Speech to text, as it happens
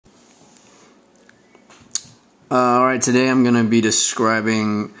Alright, today I'm going to be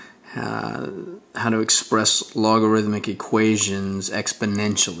describing how to express logarithmic equations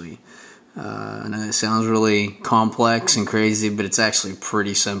exponentially. And it sounds really complex and crazy, but it's actually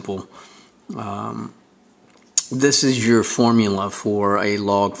pretty simple. This is your formula for a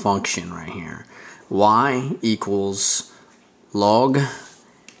log function right here. Y equals log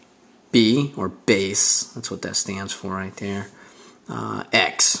b, or base, that's what that stands for right there,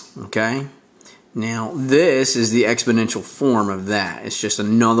 x, okay? Now this is the exponential form of that. It's just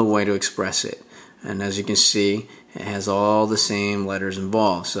another way to express it. And as you can see, it has all the same letters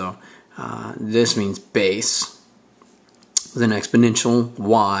involved. So this means base with an exponential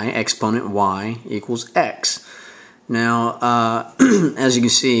y, exponent y equals x. Now as you can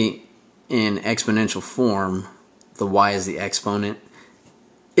see in exponential form, the y is the exponent.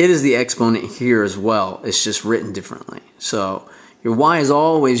 It is the exponent here as well. It's just written differently. So your y is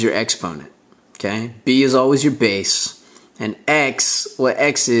always your exponent. Okay, b is always your base, and x, what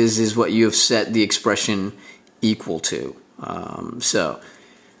x is what you have set the expression equal to.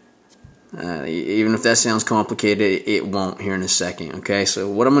 Even if that sounds complicated, it won't here in a second. Okay, so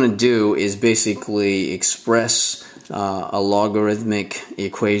what I'm going to do is basically express a logarithmic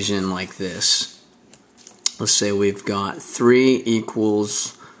equation like this. Let's say we've got 3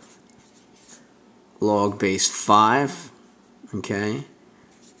 equals log base 5, okay,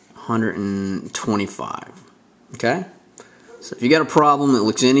 125. Okay, so if you got a problem that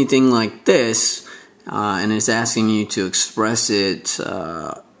looks anything like this and it's asking you to express it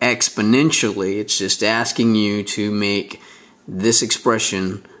exponentially, it's just asking you to make this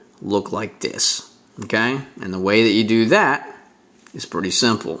expression look like this. Okay, and the way that you do that is pretty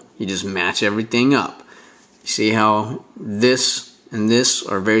simple. You just match everything up. You see how this and this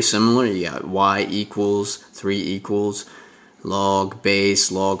are very similar? You got y equals 3 equals log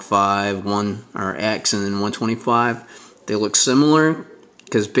base, log 5, 1 or x, and then 125. They look similar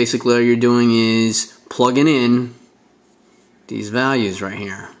because basically all you're doing is plugging in these values right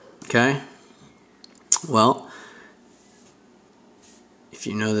here. Okay? Well, if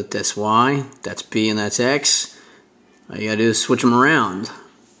you know that that's y, that's b, and that's x, all you gotta do is switch them around,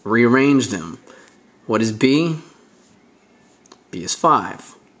 rearrange them. What is b? b is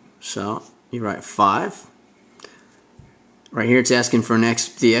 5. So you write 5. Right here it's asking for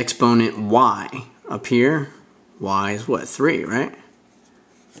the exponent y. Up here, y is what? 3, right?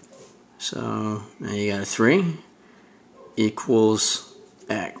 So now you got a 3 equals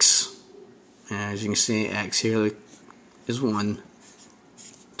x. And as you can see, x here is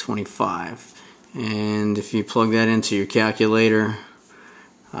 125. And if you plug that into your calculator,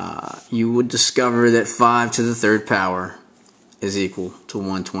 you would discover that 5 to the 3rd power is equal to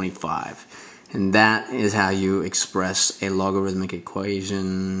 125. And that is how you express a logarithmic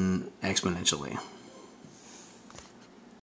equation exponentially.